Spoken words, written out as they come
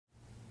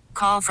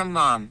Call from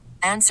mom.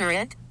 Answer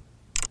it.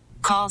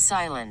 Call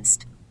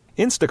silenced.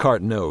 Instacart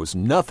knows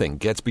nothing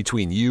gets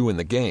between you and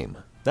the game.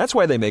 That's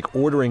why they make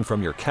ordering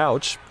from your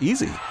couch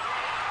easy.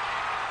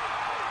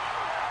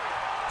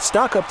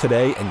 Stock up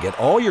today and get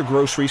all your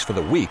groceries for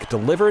the week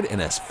delivered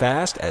in as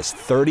fast as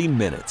 30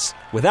 minutes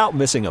without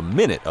missing a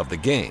minute of the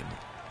game.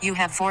 You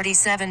have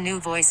 47 new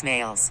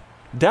voicemails.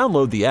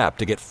 Download the app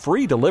to get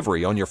free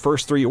delivery on your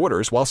first 3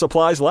 orders while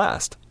supplies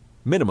last.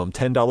 Minimum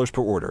 $10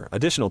 per order.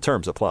 Additional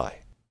terms apply.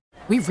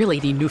 We really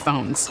need new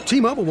phones.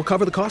 T-Mobile will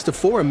cover the cost of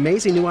 4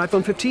 amazing new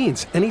iPhone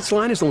 15s, and each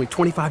line is only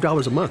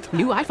 $25 a month.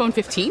 New iPhone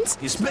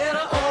 15s? It's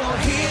better over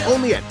here.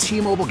 Only at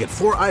T-Mobile, get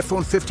 4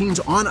 iPhone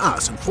 15s on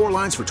us and 4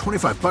 lines for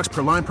 $25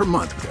 per line per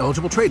month with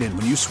eligible trade-in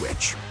when you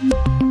switch.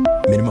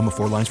 Minimum of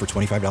 4 lines for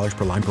 $25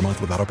 per line per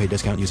month with autopay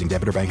discount using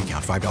debit or bank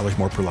account. $5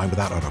 more per line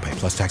without autopay,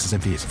 plus taxes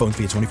and fees. Phone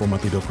fee at 24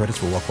 monthly bill credits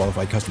for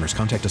well-qualified customers.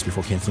 Contact us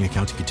before canceling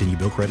account to continue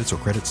bill credits or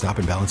credit stop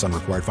and balance on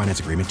required finance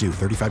agreement due.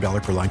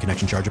 $35 per line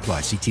connection charge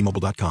applies. See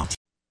T-Mobile.com.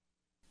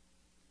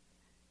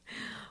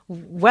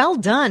 Well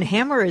done.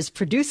 Hammer is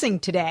producing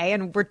today,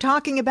 and we're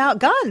talking about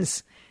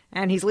guns.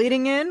 And he's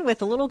leading in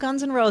with a little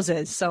Guns N'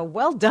 Roses. So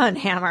well done,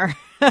 Hammer.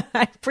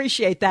 I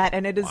appreciate that,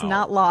 and it is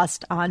not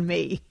lost on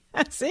me.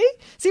 See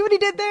what he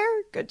did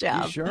there? Good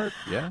job. He's sharp.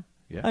 Yeah.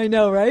 I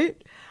know,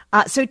 right?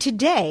 So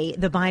today,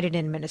 the Biden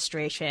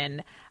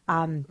administration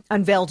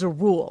unveiled a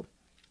rule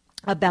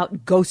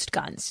about ghost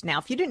guns. Now,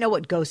 if you didn't know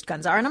what ghost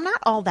guns are, and I'm not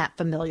all that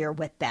familiar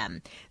with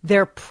them,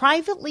 they're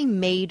privately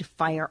made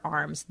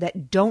firearms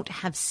that don't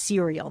have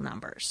serial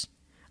numbers.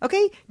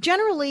 Okay,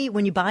 generally,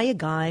 when you buy a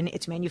gun,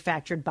 it's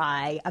manufactured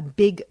by a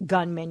big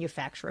gun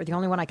manufacturer. The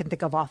only one I can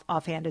think of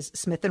offhand is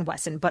Smith &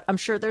 Wesson, but I'm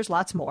sure there's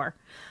lots more.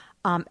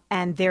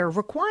 And they're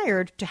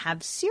required to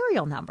have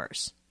serial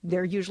numbers.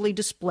 They're usually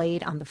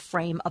displayed on the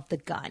frame of the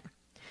gun.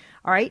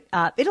 All right,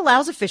 it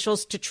allows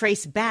officials to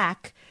trace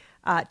back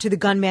to the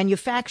gun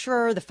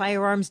manufacturer, the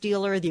firearms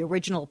dealer, the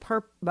original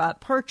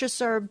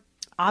purchaser.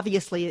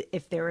 Obviously,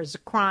 if there is a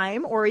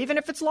crime or even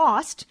if it's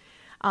lost,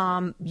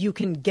 you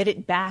can get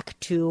it back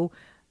to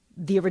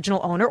the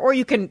original owner, or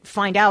you can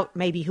find out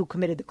maybe who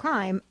committed the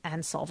crime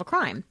and solve a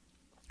crime.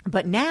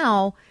 But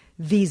now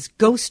these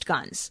ghost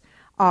guns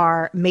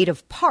are made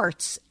of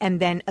parts and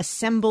then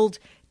assembled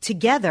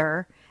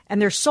together,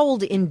 and they're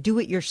sold in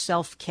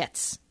do-it-yourself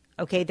kits.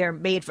 Okay, they're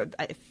made from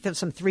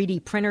some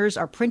 3D printers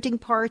are printing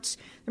parts.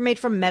 They're made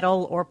from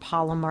metal or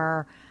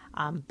polymer.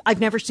 I've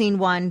never seen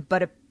one,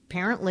 but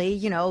apparently,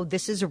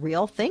 this is a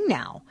real thing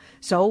now.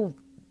 So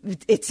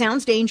it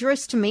sounds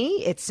dangerous to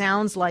me. It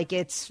sounds like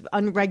it's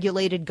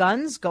unregulated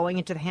guns going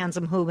into the hands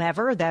of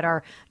whomever that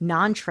are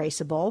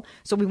non-traceable.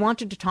 So we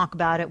wanted to talk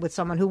about it with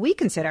someone who we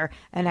consider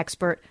an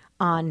expert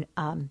on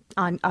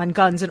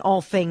guns and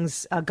all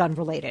things gun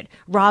related.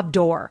 Rob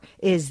Doar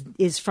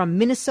is from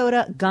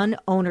Minnesota Gun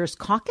Owners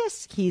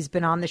Caucus. He's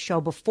been on the show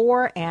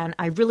before, and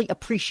I really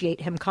appreciate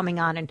him coming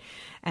on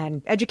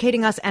and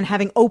educating us and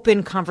having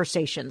open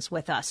conversations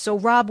with us. So,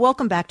 Rob,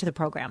 welcome back to the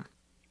program.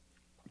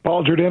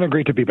 Paul Jordana,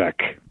 great to be back.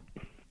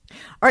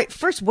 All right,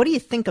 first, what do you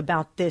think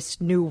about this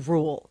new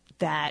rule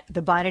that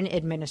the Biden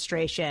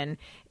administration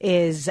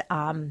is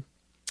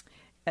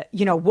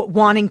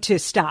wanting to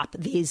stop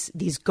these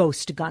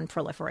ghost gun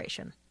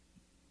proliferation?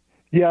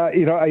 Yeah,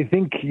 I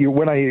think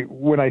when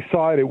I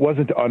saw it, it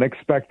wasn't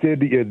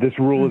unexpected. This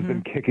rule has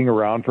been kicking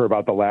around for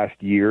about the last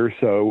year,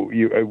 so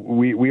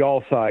we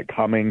all saw it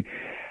coming.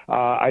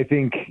 I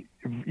think,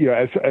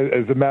 as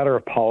a matter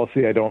of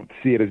policy, I don't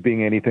see it as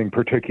being anything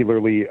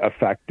particularly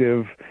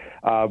effective.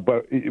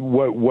 But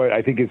what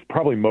I think is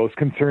probably most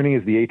concerning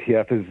is the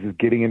ATF is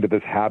getting into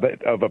this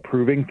habit of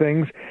approving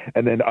things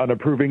and then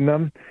unapproving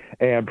them.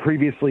 And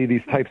previously,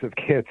 these types of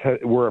kits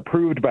were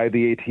approved by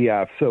the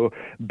ATF. So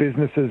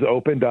businesses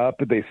opened up,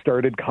 they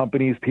started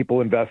companies,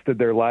 people invested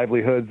their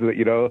livelihoods,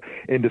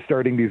 into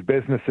starting these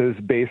businesses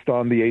based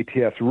on the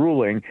ATF's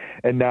ruling.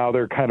 And now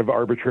they're kind of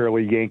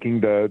arbitrarily yanking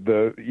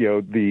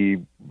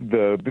the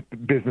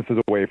businesses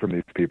away from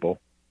these people.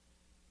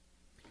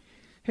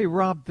 Hey,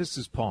 Rob, this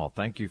is Paul.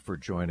 Thank you for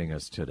joining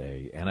us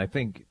today. And I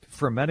think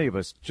for many of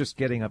us, just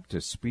getting up to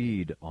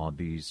speed on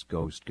these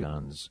ghost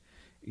guns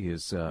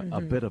is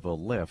a bit of a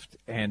lift.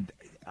 And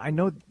I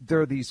know there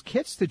are these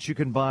kits that you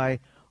can buy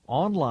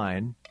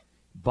online,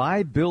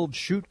 buy, build,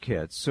 shoot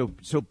kits.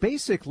 So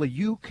basically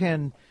you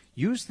can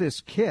use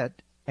this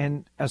kit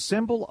and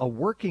assemble a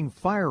working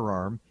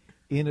firearm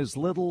in as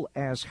little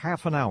as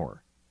half an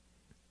hour.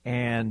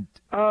 And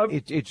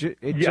it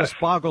just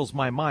boggles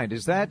my mind.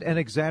 Is that an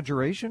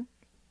exaggeration?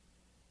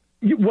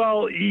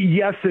 Well,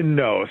 yes and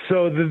no.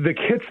 So the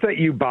kits that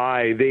you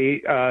buy,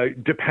 they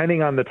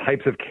depending on the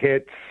types of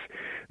kits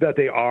that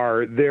they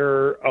are,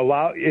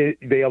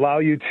 they allow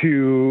you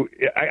to.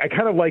 I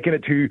kind of liken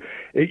it to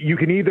you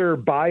can either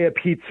buy a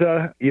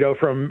pizza,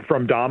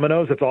 from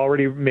Domino's that's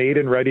already made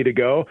and ready to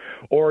go,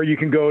 or you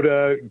can go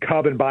to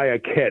Cub and buy a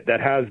kit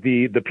that has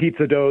the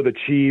pizza dough, the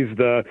cheese,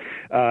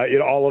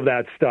 all of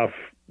that stuff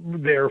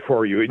there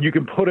for you, and you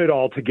can put it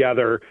all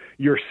together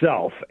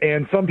yourself.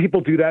 And some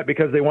people do that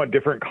because they want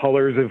different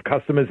colors of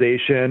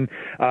customization.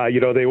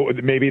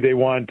 They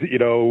want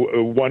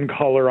one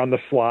color on the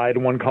slide,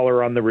 one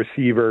color on the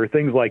receiver,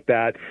 things like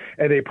that,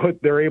 and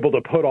they're able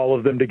to put all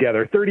of them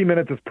together. 30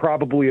 minutes is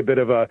probably a bit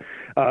of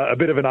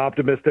an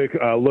optimistic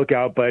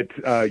lookout, but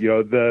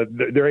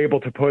they're able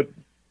to put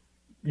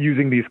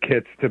using these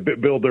kits to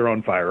build their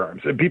own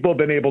firearms, and people have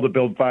been able to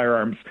build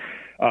firearms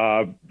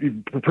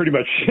pretty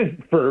much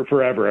for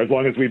forever. As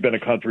long as we've been a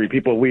country,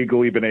 people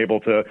legally been able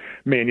to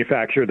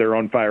manufacture their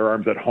own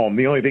firearms at home.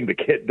 The only thing the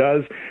kit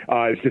does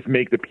is just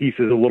make the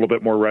pieces a little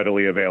bit more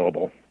readily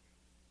available.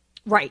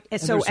 Right.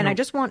 And I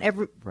just want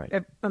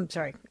Right. I'm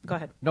sorry. Go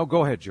ahead. No,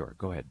 go ahead, Jor.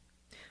 Go ahead.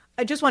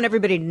 I just want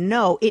everybody to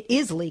know it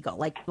is legal.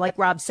 Like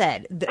Rob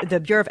said, the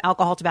Bureau of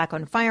Alcohol, Tobacco,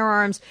 and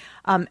Firearms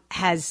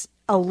has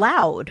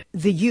allowed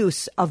the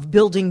use of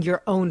building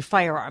your own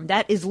firearm.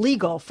 That is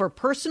legal for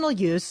personal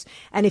use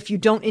and if you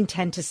don't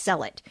intend to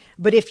sell it.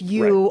 But if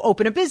you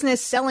open a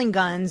business selling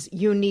guns,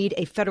 you need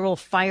a federal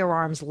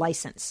firearms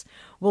license.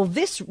 Well,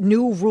 this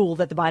new rule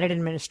that the Biden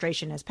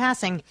administration is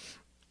passing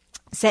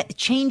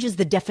changes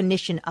the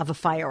definition of a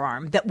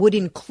firearm that would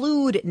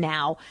include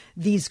now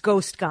these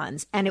ghost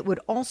guns, and it would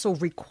also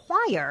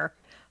require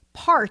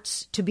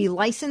parts to be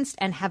licensed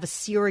and have a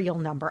serial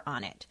number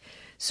on it.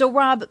 So,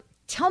 Rob,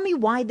 tell me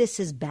why this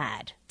is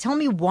bad. Tell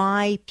me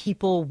why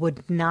people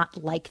would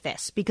not like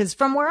this. Because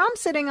from where I'm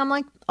sitting, I'm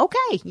like,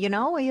 okay,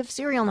 we have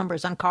serial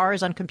numbers on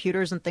cars, on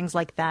computers, and things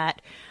like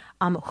that.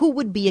 Who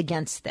would be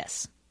against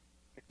this?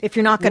 If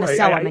you're not going to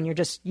sell them and you're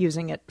just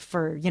using it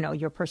for,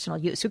 your personal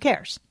use, who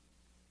cares?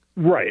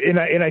 Right, and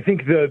I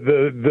think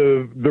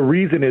the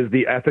reason is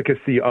the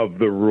efficacy of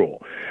the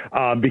rule,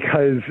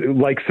 because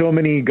like so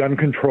many gun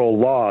control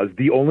laws,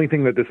 the only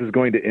thing that this is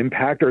going to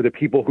impact are the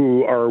people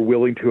who are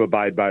willing to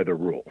abide by the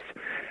rules.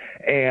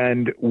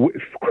 And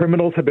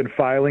criminals have been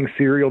filing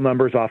serial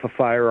numbers off of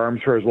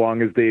firearms for as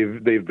long as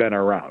they've been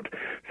around.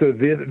 So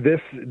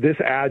this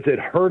adds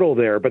a hurdle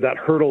there, but that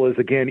hurdle is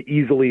again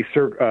easily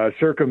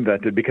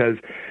circumvented because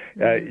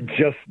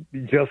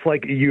just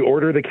like you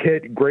order the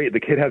kit, great,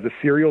 the kit has a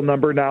serial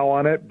number now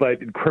on it,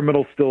 but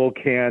criminals still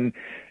can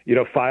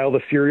file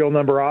the serial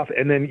number off.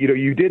 And then,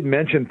 you did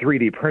mention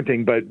 3D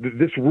printing, but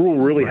this rule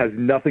really has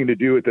nothing to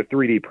do with the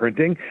 3D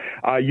printing.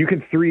 You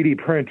can 3D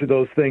print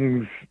those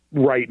things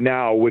right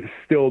now with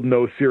still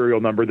no serial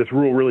number. This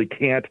rule really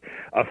can't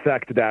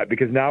affect that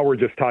because now we're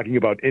just talking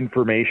about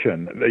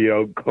information,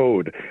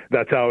 code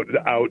that's out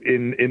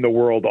in the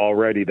world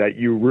already that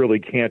you really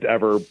can't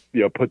ever,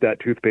 put that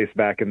toothpaste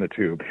back in the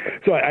tube.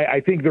 So I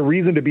think the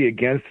reason to be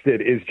against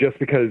it is just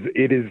because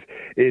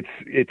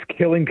it's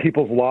killing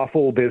people's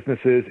lawful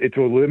businesses. It's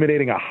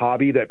eliminating a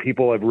hobby that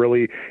people have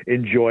really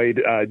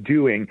enjoyed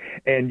doing.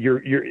 And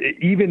you're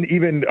even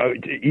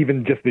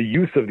just the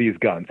use of these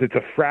guns. It's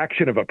a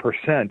fraction of a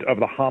percent of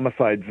the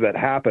homicides that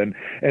happen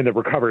and the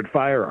recovered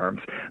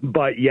firearms.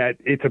 But yet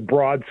it's a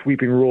broad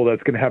sweeping rule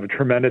that's going to have a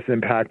tremendous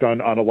impact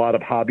on a lot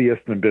of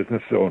hobbyists and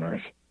business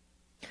owners.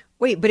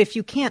 Wait, but if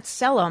you can't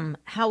sell them,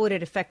 how would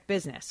it affect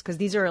business? Because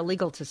these are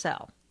illegal to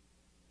sell.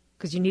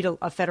 Because you need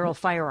a federal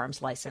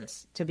firearms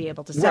license to be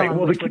able to sell them.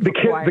 Well,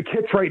 the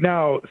kits right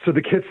now, so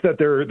the kits that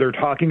they're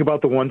talking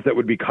about, the ones that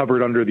would be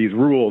covered under these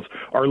rules,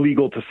 are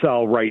legal to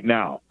sell right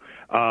now.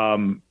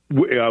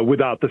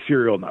 Without the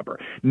serial number.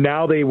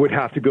 Now they would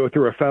have to go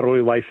through a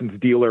federally licensed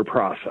dealer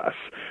process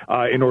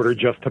in order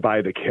just to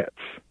buy the kits.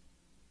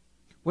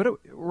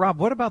 Rob,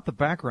 what about the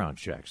background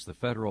checks, the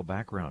federal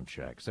background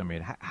checks? I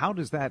mean, how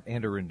does that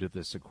enter into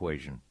this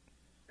equation?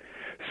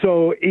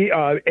 So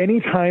any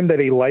time that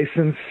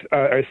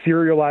a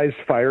serialized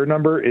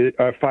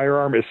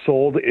firearm is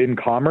sold in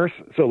commerce,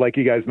 so like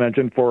you guys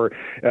mentioned, for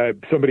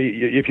somebody,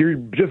 if you're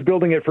just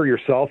building it for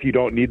yourself, you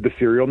don't need the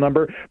serial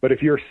number. But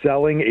if you're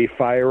selling a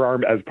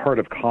firearm as part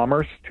of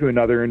commerce to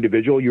another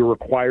individual, you're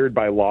required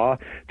by law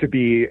to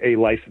be a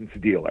licensed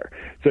dealer.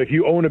 So if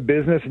you own a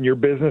business and your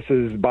business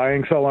is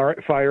buying, selling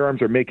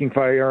firearms or making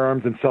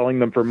firearms and selling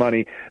them for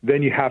money,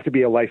 then you have to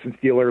be a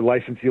licensed dealer.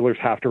 Licensed dealers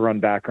have to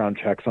run background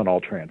checks on all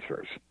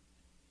transfers.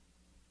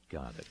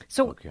 Got it.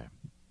 So okay.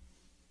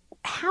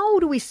 How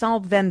do we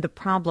solve then the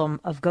problem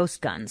of ghost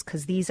guns?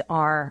 Because these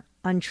are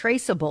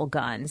untraceable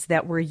guns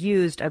that were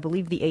used. I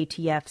believe the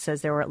ATF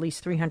says there were at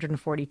least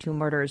 342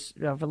 murders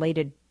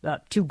related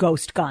to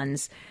ghost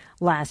guns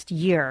last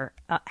year.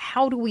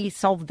 How do we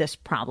solve this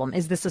problem?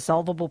 Is this a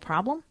solvable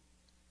problem?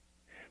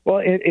 Well,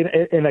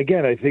 and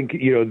again, I think,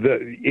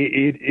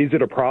 is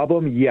it a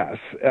problem? Yes.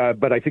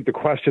 But I think the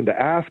question to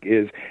ask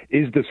is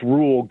this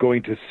rule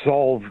going to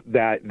solve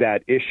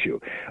that issue?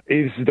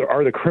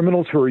 Are the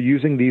criminals who are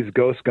using these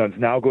ghost guns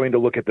now going to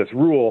look at this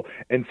rule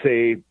and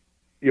say,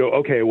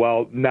 okay,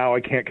 well, now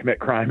I can't commit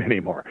crime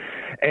anymore?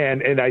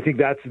 And I think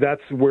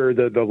that's where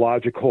the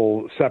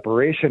logical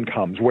separation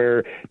comes,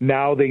 where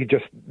now they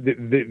just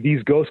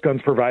these ghost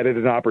guns provided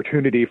an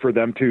opportunity for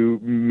them to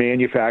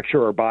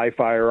manufacture or buy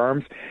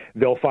firearms.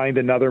 They'll find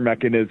another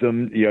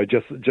mechanism,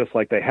 just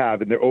like they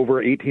have. And there are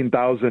over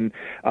 18,000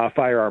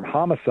 firearm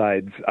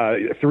homicides.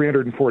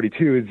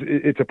 342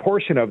 it's a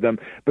portion of them,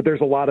 but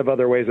there's a lot of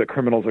other ways that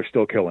criminals are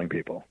still killing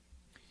people.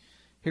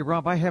 Hey,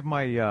 Rob, I have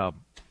my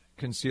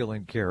conceal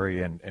and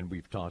carry, and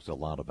we've talked a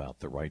lot about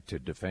the right to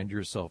defend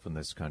yourself in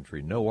this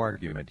country. No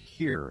argument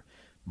here.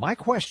 My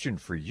question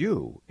for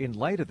you, in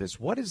light of this,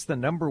 what is the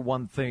number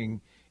one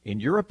thing, in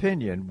your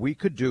opinion, we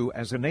could do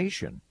as a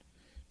nation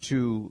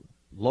to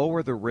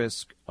lower the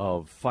risk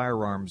of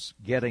firearms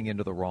getting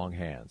into the wrong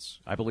hands?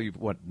 I believe,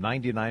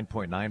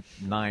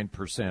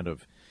 99.99%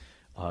 of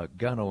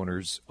gun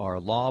owners are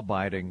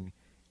law-abiding,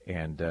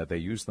 and they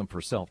use them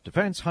for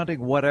self-defense, hunting,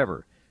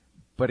 whatever.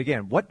 But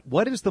again,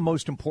 what is the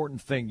most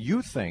important thing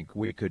you think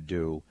we could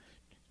do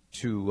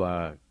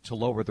to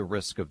lower the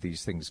risk of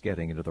these things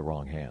getting into the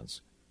wrong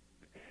hands?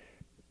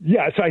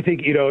 Yeah, so I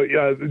think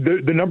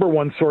the number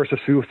one source of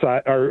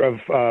suicide or of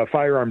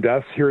firearm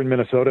deaths here in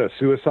Minnesota is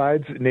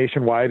suicides.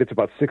 Nationwide, it's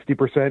about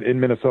 60%. In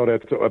Minnesota,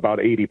 it's about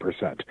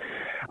 80%.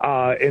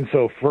 And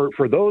so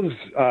for those,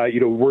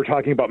 we're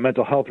talking about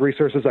mental health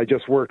resources. I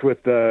just worked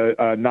with the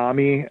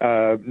NAMI,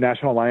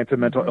 National Alliance of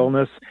Mental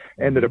Illness,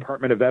 and the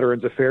Department of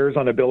Veterans Affairs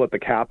on a bill at the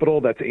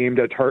Capitol that's aimed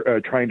at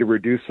trying to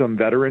reduce some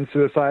veteran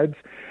suicides.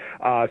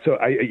 So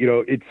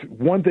it's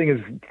one thing is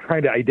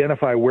trying to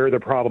identify where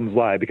the problems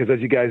lie, because as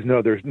you guys know,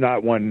 there's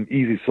not one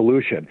easy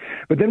solution.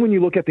 But then when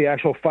you look at the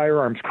actual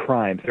firearms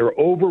crimes, they're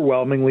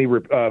overwhelmingly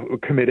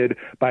committed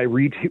by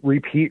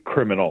repeat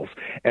criminals.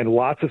 And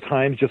lots of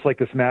times, just like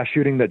this mass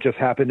shooting that just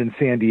happened in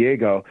San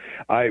Diego,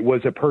 it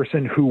was a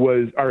person who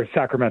was, or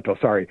Sacramento,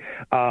 sorry.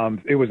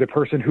 It was a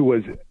person who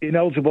was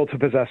ineligible to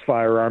possess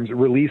firearms,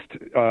 released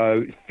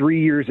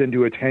 3 years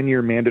into a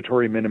 10-year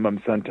mandatory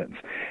minimum sentence.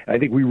 And I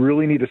think we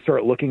really need to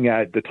start looking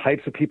at the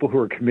types of people who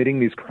are committing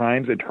these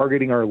crimes and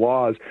targeting our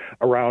laws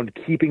around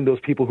keeping those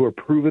people who have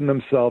proven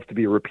themselves to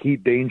be a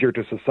repeat danger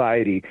to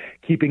society,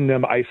 keeping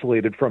them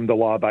isolated from the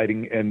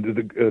law-abiding and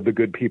the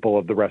good people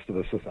of the rest of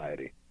the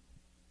society.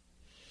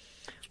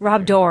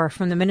 Rob Doar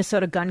from the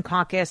Minnesota Gun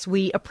Caucus.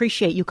 We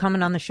appreciate you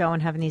coming on the show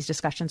and having these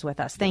discussions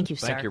with us. Thank you,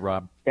 sir. Thank you,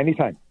 Rob.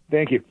 Anytime.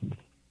 Thank you.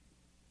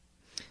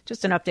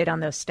 Just an update on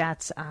those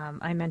stats.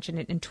 I mentioned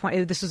it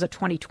this was a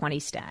 2020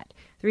 stat.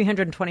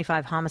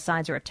 325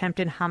 homicides or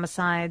attempted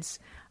homicides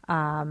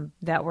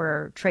that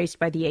were traced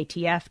by the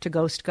ATF to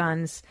ghost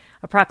guns.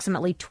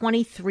 Approximately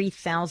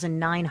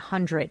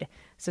 23,900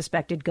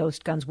 suspected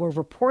ghost guns were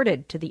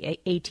reported to the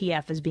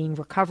ATF as being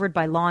recovered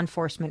by law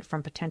enforcement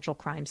from potential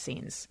crime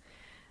scenes.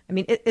 I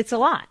mean, it's a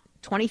lot.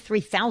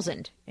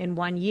 23,000 in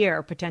 1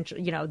 year.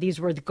 These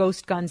were the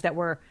ghost guns that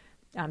were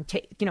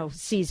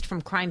seized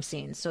from crime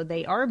scenes. So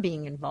they are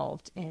being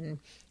involved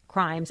in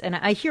crimes. And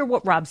I hear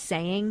what Rob's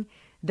saying,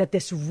 that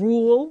this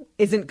rule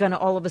isn't going to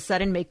all of a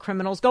sudden make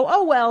criminals go,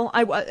 oh, well,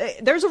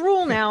 there's a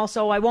rule now,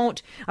 so I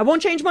won't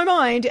change my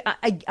mind.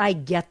 I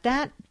get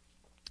that.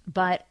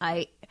 But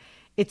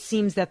it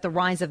seems that the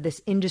rise of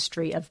this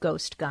industry of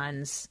ghost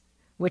guns,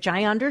 which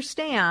I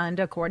understand,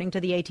 according to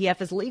the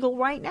ATF, is legal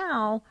right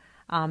now,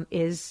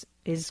 is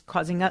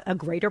causing a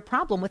greater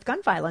problem with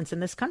gun violence in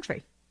this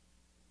country.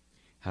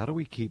 How do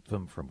we keep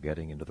them from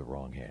getting into the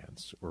wrong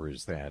hands? Or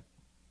is that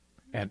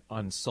an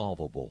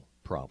unsolvable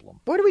problem?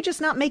 Why do we just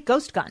not make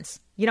ghost guns?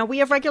 We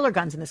have regular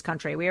guns in this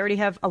country. We already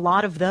have a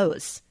lot of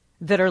those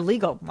that are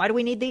legal. Why do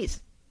we need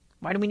these?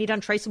 Why do we need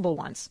untraceable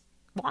ones?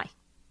 Why?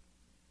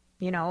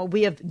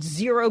 We have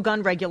zero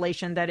gun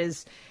regulation that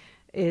is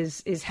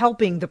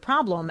helping the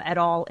problem at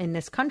all in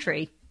this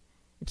country.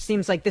 It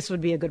seems like this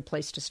would be a good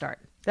place to start.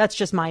 That's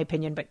just my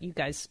opinion, but you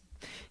guys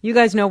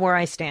know where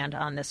I stand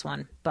on this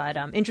one. But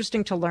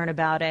interesting to learn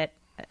about it.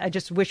 I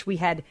just wish we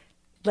had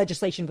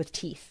legislation with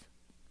teeth,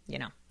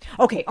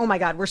 Okay, oh my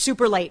God, we're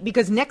super late,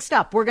 because next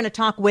up, we're going to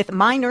talk with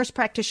my nurse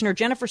practitioner,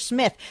 Jennifer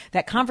Smith,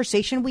 that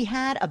conversation we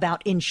had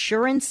about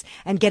insurance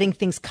and getting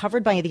things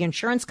covered by the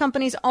insurance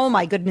companies. Oh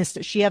my goodness,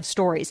 does she have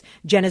stories.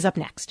 Jen is up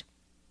next.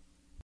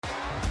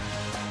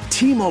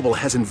 T-Mobile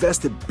has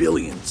invested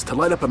billions to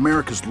light up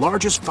America's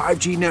largest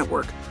 5G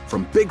network,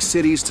 from big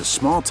cities to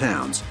small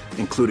towns,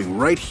 including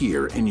right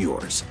here in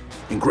yours.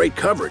 And great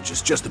coverage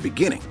is just the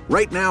beginning.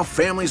 Right now,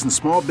 families and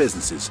small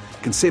businesses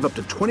can save up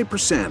to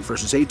 20%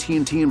 versus AT&T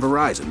and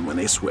Verizon when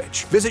they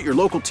switch. Visit your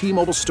local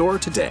T-Mobile store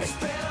today.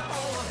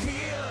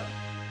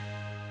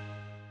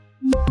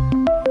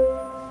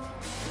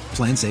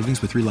 Plan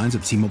savings with 3 lines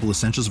of T-Mobile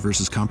Essentials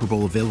versus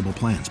comparable available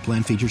plans.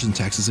 Plan features and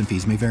taxes and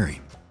fees may vary.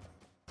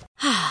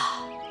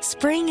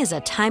 Spring is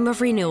a time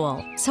of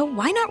renewal, so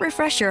why not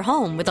refresh your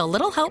home with a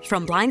little help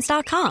from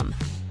Blinds.com?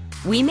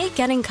 We make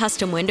getting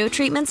custom window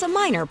treatments a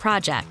minor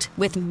project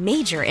with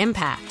major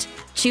impact.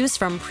 Choose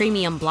from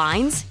premium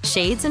blinds,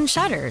 shades, and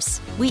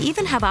shutters. We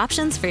even have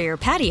options for your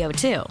patio,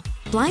 too.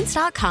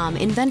 Blinds.com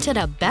invented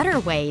a better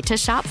way to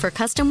shop for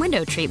custom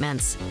window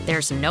treatments.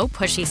 There's no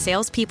pushy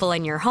salespeople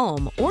in your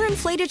home or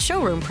inflated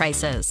showroom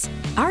prices.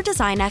 Our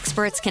design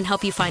experts can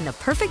help you find the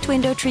perfect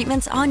window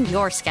treatments on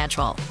your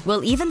schedule.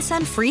 We'll even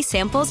send free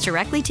samples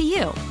directly to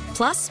you.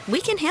 Plus, we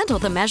can handle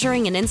the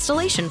measuring and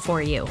installation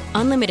for you.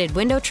 Unlimited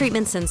window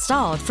treatments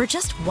installed for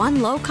just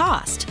one low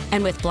cost.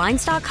 And with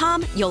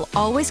Blinds.com, you'll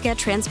always get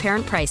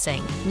transparent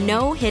pricing.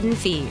 No hidden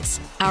fees.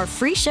 Our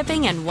free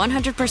shipping and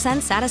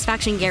 100%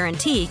 satisfaction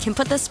guarantee can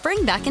put the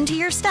spring back into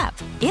your step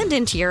and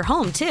into your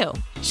home, too.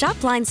 Shop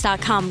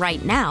Blinds.com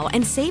right now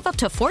and save up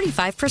to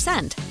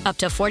 45%. Up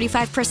to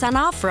 45%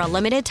 off for a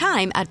limited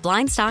time at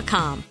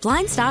Blinds.com.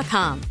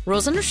 Blinds.com.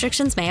 Rules and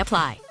restrictions may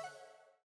apply.